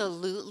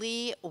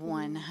 Absolutely,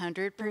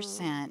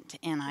 100%.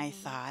 And I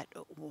thought,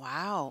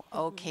 wow,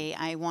 okay,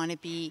 I want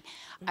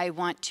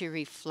to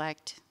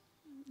reflect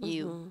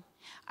you.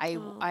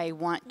 I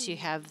want to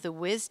have the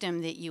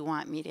wisdom that you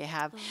want me to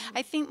have.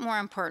 I think more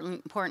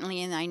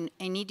importantly, and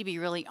I need to be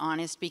really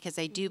honest, because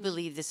I do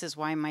believe this is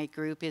why my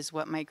group is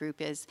what my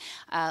group is.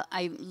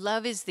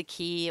 Love is the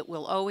key. It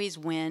will always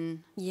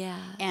win. Yeah.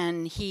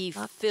 And he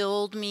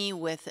filled me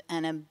with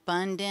an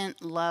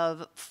abundant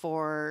love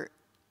for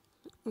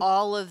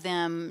all of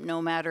them,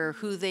 no matter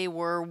who they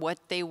were, what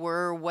they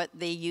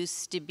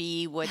used to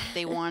be, what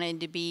they wanted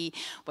to be,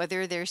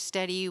 whether their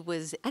study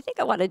was... I think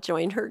I want to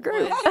join her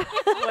group.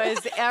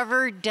 was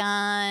ever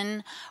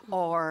done,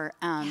 or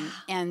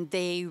and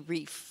they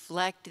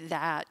reflect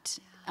that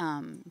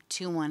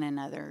to one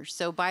another.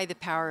 So by the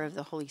power of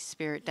the Holy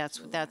Spirit,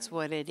 that's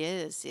what it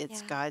is.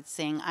 It's God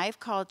saying, I've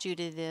called you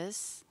to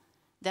this.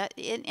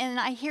 And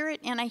I hear it,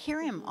 and I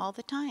hear him all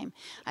the time.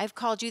 I've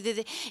called you.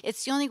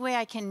 It's the only way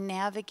I can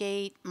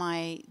navigate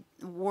my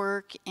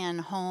work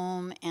and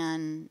home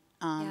and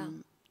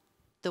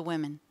the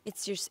women.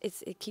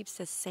 It keeps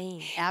us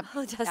sane.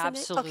 Absolutely.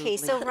 Okay,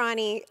 so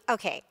Roni,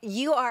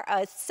 you are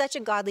such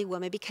a godly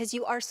woman because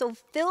you are so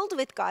filled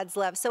with God's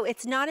love. So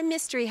it's not a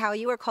mystery how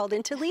you are called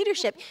into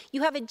leadership.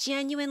 You have a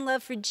genuine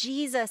love for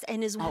Jesus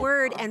and his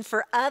word and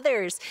for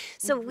others.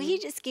 So we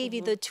just gave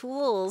you the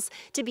tools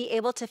to be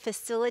able to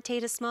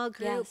facilitate a small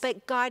group,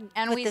 but God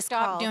and put we this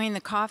stopped call. doing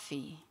the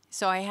coffee.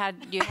 So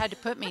you had to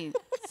put me.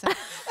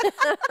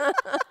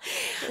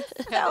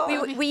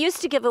 We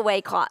used to give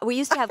away we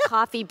used to have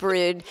coffee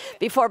brewed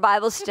before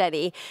Bible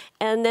study,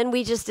 and then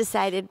we just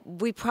decided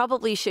we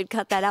probably should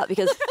cut that out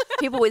because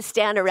people would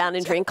stand around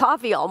and drink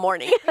coffee all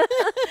morning.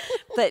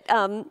 But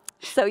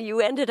so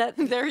you ended up.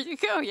 There you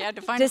go. You had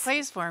to find a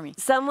place for me.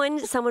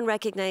 Someone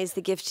recognized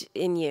the gift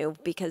in you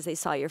because they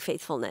saw your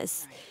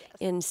faithfulness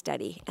in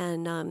study,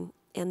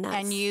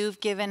 and you've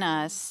given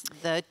us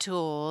the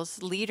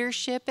tools.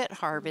 Leadership at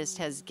Harvest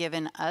has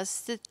given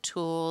us the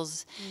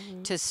tools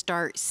to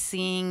start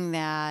seeing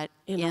that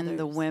in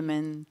the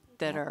women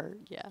that are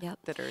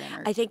that are in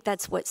our. I think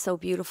that's what's so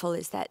beautiful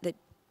is that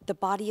the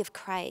body of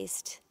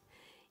Christ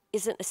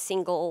isn't a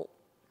single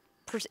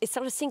person. It's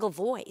not a single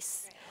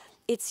voice.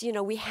 It's,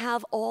 we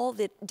have all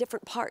the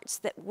different parts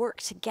that work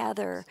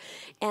together,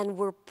 and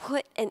we're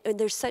put, and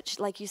there's such,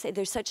 like you say,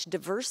 there's such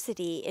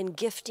diversity in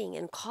gifting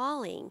and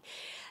calling.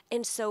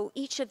 And so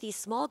each of these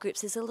small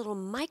groups is a little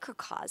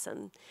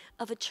microcosm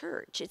of a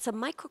church. It's a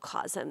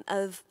microcosm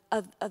of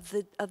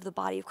the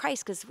body of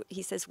Christ, because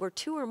he says, where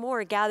two or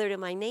more are gathered in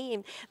my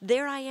name,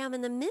 there I am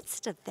in the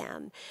midst of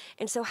them.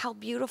 And so how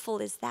beautiful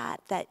is that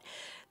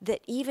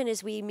even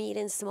as we meet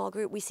in small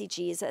group, we see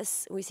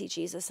Jesus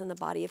in the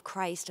body of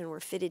Christ, and we're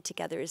fitted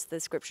together, as the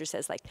scripture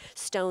says, like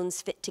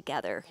stones fit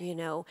together,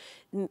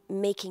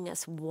 making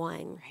us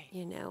one,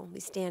 we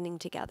standing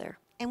together.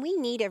 And we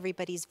need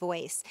everybody's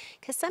voice,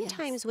 because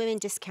sometimes women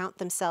discount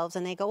themselves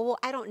and they go, well,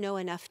 I don't know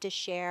enough to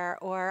share,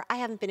 or I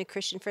haven't been a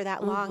Christian for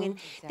that long. And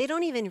they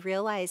don't even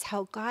realize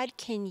how God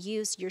can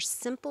use your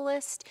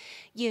simplest,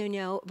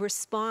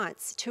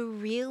 response to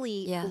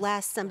really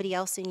bless somebody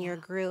else in your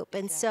group.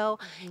 And so,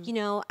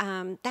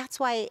 that's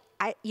why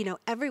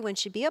everyone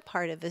should be a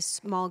part of a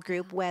small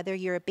group, whether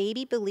you're a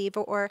baby believer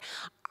or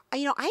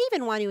I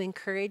even want to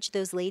encourage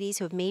those ladies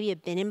who have maybe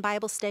been in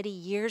Bible study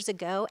years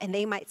ago, and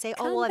they might say,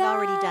 I've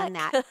already done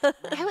that.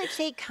 I would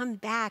say come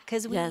back,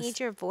 because we need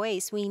your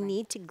voice. We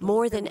need to go.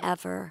 More than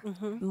ever,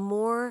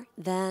 more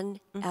than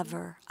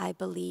ever, I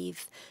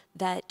believe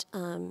that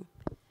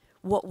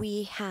what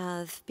we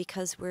have,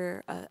 because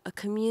we're a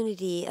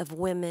community of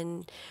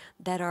women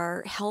that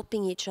are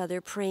helping each other,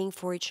 praying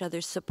for each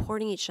other,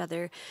 supporting each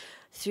other,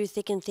 through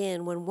thick and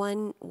thin. When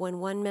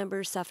one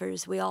member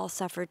suffers, we all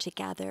suffer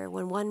together.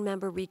 When one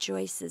member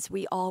rejoices,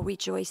 we all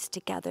rejoice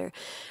together.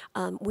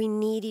 We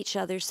need each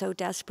other so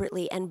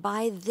desperately. And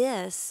by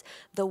this,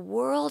 the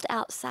world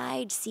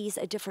outside sees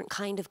a different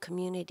kind of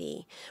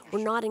community.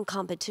 We're not in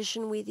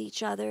competition with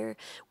each other.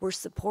 We're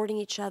supporting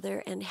each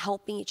other and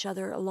helping each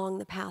other along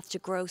the path to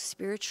grow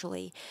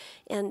spiritually.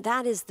 And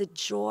that is the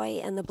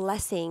joy and the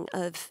blessing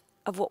of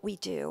what we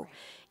do.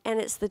 And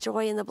it's the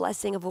joy and the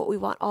blessing of what we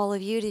want all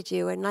of you to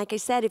do. And like I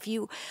said, if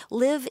you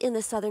live in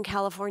the Southern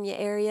California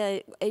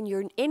area and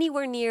you're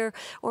anywhere near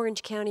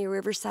Orange County or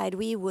Riverside,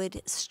 we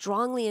would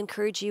strongly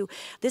encourage you.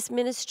 This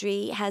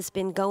ministry has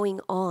been going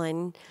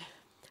on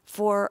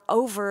for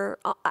over,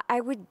 I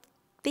would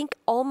think,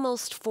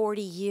 almost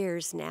 40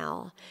 years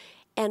now.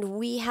 And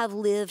we have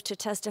lived to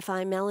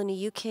testify. Melanie,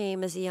 you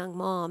came as a young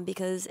mom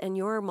and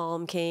your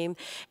mom came,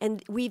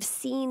 and we've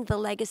seen the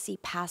legacy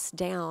passed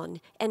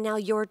down. And now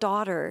your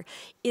daughter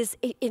is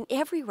in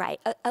every right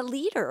a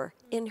leader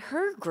in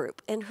her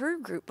group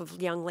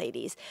of young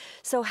ladies.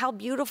 So how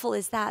beautiful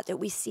is that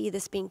we see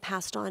this being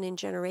passed on in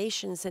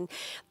generations. And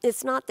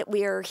it's not that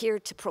we are here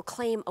to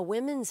proclaim a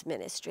women's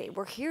ministry.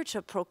 We're here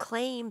to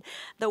proclaim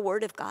the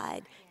Word of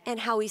God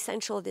and how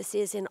essential this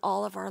is in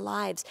all of our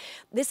lives.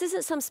 This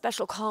isn't some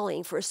special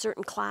calling for a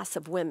certain class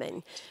of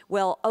women.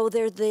 Well,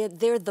 they're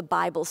the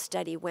Bible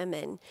study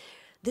women.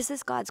 This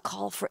is God's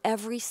call for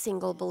every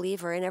single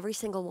believer and every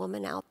single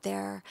woman out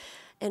there.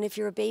 And if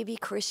you're a baby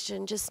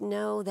Christian, just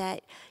know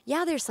that,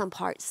 there's some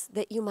parts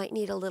that you might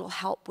need a little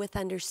help with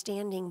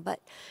understanding,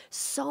 but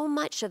so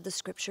much of the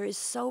scripture is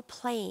so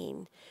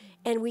plain,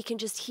 and we can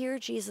just hear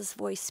Jesus'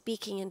 voice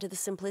speaking into the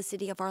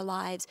simplicity of our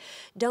lives.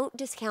 Don't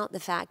discount the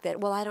fact that,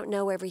 I don't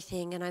know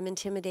everything, and I'm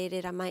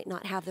intimidated, I might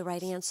not have the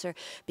right answer.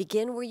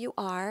 Begin where you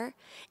are,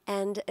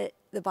 and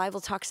the Bible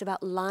talks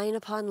about line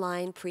upon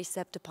line,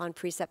 precept upon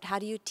precept. How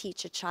do you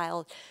teach a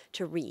child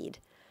to read?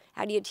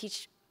 How do you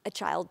teach a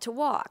child to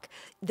walk?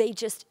 They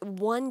just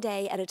one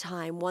day at a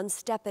time, one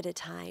step at a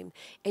time,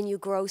 and you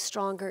grow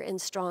stronger and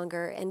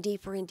stronger and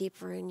deeper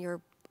in your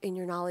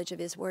knowledge of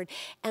His Word.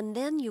 And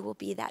then you will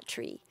be that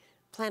tree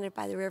planted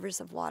by the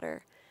rivers of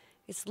water.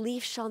 Its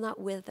leaf shall not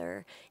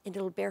wither, and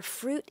it'll bear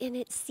fruit in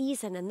its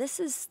season. And this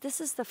is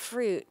the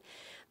fruit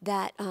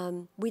that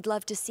we'd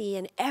love to see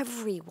in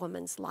every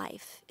woman's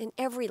life,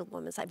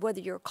 whether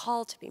you're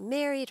called to be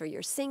married or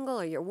you're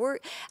single or you're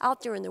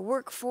out there in the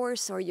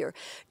workforce or you're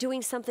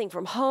doing something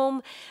from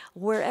home.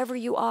 Wherever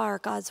you are,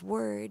 God's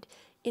Word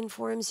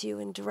informs you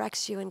and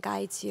directs you and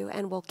guides you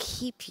and will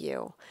keep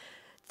you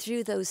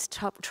through those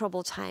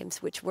troubled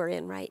times which we're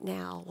in right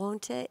now,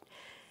 won't it?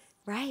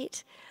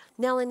 Right?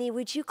 Melanie,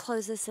 would you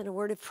close us in a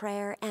word of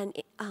prayer and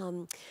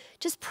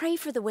just pray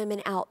for the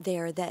women out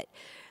there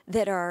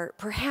that are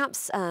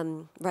perhaps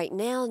right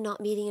now not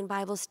meeting in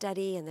Bible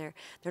study, and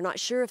they're not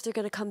sure if they're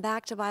going to come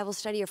back to Bible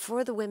study, or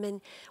for the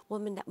woman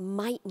that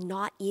might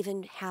not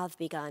even have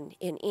begun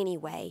in any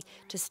way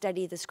to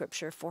study the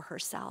scripture for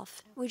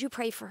herself. Would you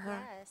pray for her?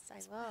 Yes,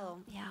 I will.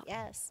 Yeah.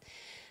 Yes.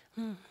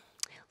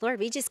 Lord,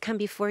 we just come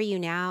before you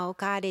now,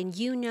 God, and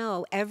you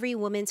know every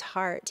woman's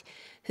heart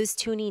who's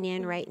tuning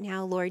in right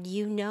now, Lord.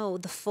 You know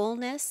the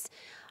fullness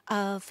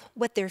of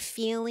what they're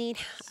feeling,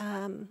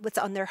 what's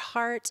on their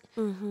heart,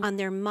 on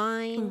their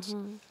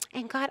mind.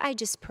 And God, I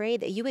just pray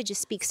that you would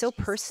just speak so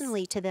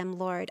personally to them,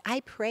 Lord. I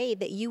pray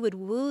that you would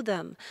woo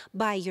them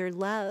by your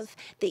love,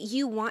 that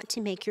you want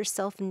to make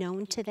yourself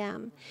known to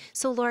them.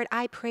 So, Lord,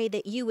 I pray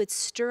that you would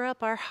stir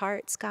up our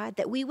hearts, God,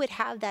 that we would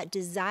have that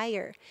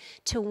desire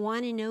to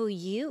want to know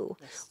you.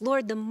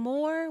 Lord, the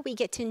more we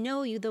get to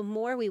know you, the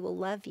more we will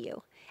love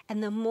you.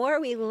 And the more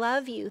we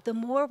love you, the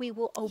more we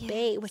will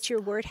obey what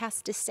your word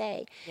has to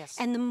say.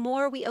 And the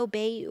more we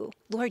obey you,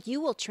 Lord, you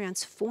will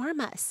transform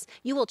us.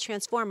 You will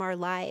transform our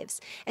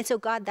lives. And so,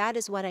 God, that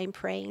is what I'm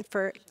praying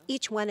for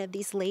each one of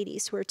these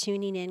ladies who are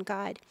tuning in,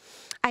 God.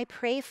 I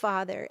pray,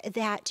 Father,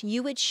 that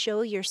you would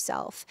show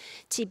yourself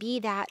to be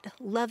that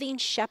loving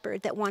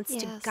shepherd that wants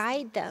to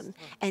guide them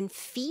and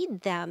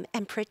feed them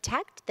and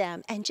protect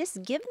them and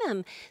just give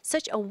them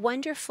such a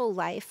wonderful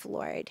life,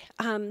 Lord.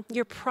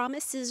 Your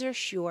promises are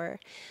sure,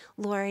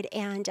 Lord,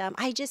 and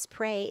I just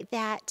pray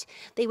that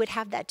they would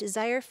have that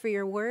desire for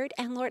your word.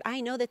 And Lord,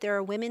 I know that there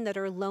are women that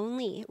are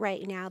lonely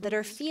right now, that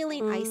are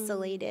feeling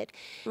isolated.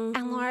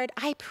 And Lord,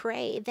 I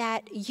pray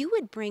that you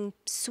would bring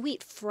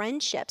sweet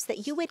friendships,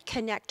 that you would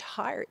connect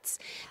hearts,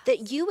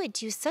 that you would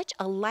do such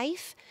a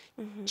life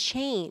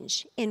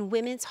change in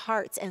women's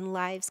hearts and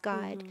lives,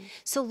 God.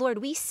 So Lord,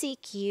 we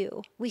seek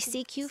you. We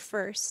seek you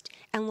first.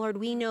 And Lord,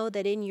 we know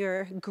that in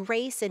your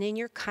grace and in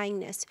your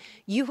kindness,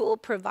 you will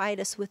provide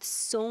us with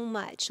so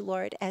much,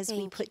 Lord, as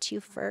we put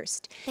you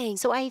first.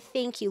 So I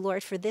thank you,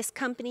 Lord, for this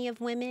company of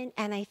women,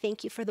 and I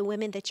thank you for the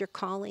women that you're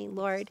calling,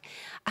 Lord,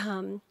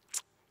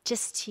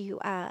 just to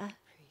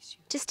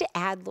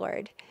add,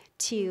 Lord,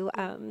 to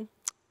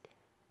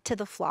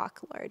the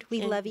flock, Lord.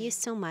 We love you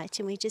so much,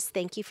 and we just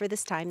thank you for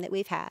this time that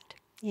we've had.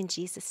 In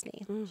Jesus'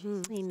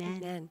 name, amen.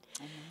 Amen.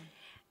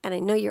 And I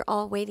know you're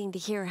all waiting to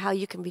hear how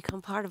you can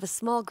become part of a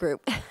small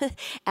group.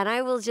 And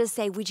I will just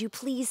say, would you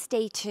please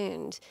stay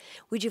tuned?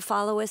 Would you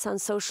follow us on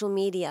social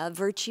media,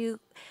 Virtue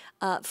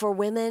for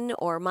Women,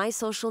 or my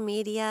social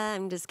media?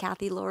 I'm just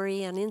Cathe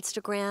Laurie on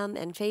Instagram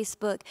and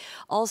Facebook.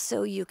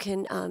 Also, you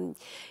can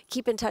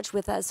keep in touch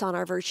with us on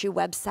our Virtue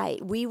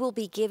website. We will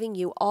be giving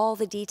you all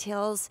the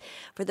details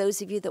for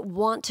those of you that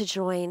want to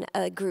join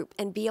a group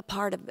and be a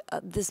part of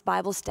this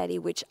Bible study,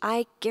 which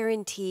I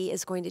guarantee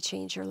is going to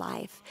change your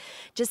life.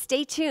 Just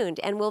stay tuned,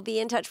 and we'll be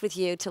in touch with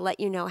you to let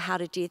you know how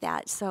to do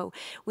that. So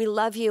we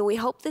love you. We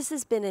hope this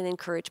has been an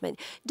encouragement.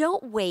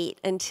 Don't wait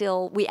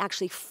until we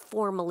actually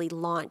formally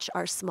launch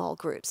our small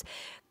groups.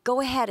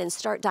 Go ahead and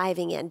start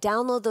diving in.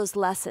 Download those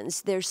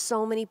lessons. There's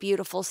so many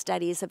beautiful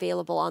studies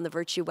available on the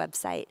Virtue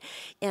website.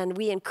 And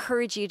we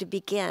encourage you to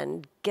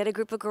begin. Get a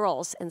group of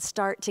girls and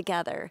start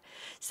together.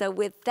 So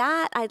with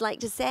that, I'd like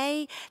to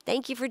say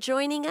thank you for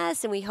joining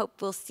us, and we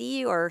hope we'll see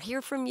you or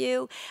hear from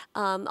you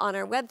on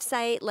our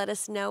website. Let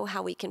us know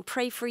how we can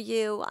pray for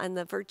you on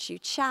the Virtue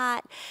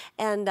chat.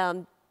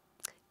 And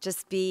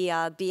just be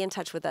in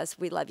touch with us.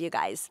 We love you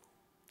guys.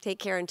 Take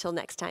care until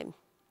next time.